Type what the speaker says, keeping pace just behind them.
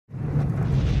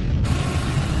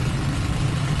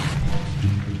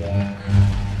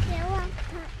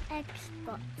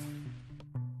spot.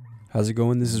 How's it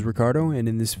going? This is Ricardo, and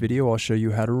in this video I'll show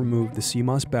you how to remove the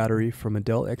CMOS battery from a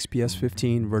Dell XPS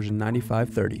 15 version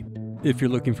 9530. If you're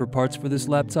looking for parts for this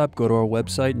laptop, go to our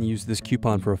website and use this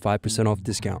coupon for a 5% off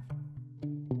discount.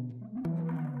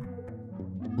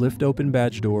 Lift open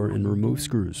badge door and remove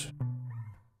screws.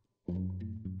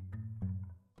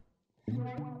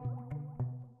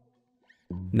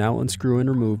 Now unscrew and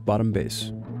remove bottom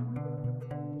base.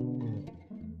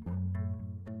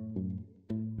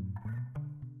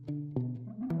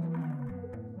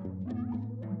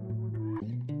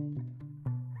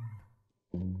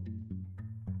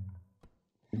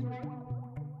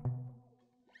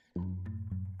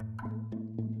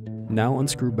 Now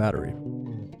unscrew battery.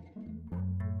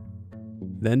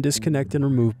 Then disconnect and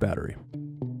remove battery.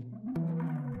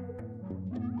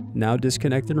 Now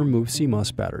disconnect and remove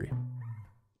CMOS battery.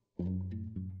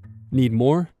 Need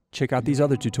more? Check out these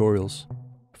other tutorials.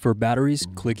 For batteries,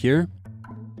 click here.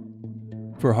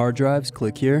 For hard drives,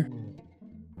 click here.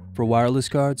 For wireless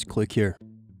cards, click here.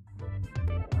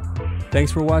 Thanks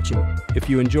for watching. If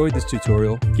you enjoyed this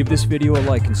tutorial, give this video a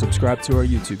like and subscribe to our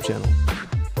YouTube channel.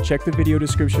 Check the video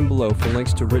description below for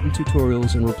links to written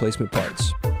tutorials and replacement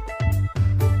parts.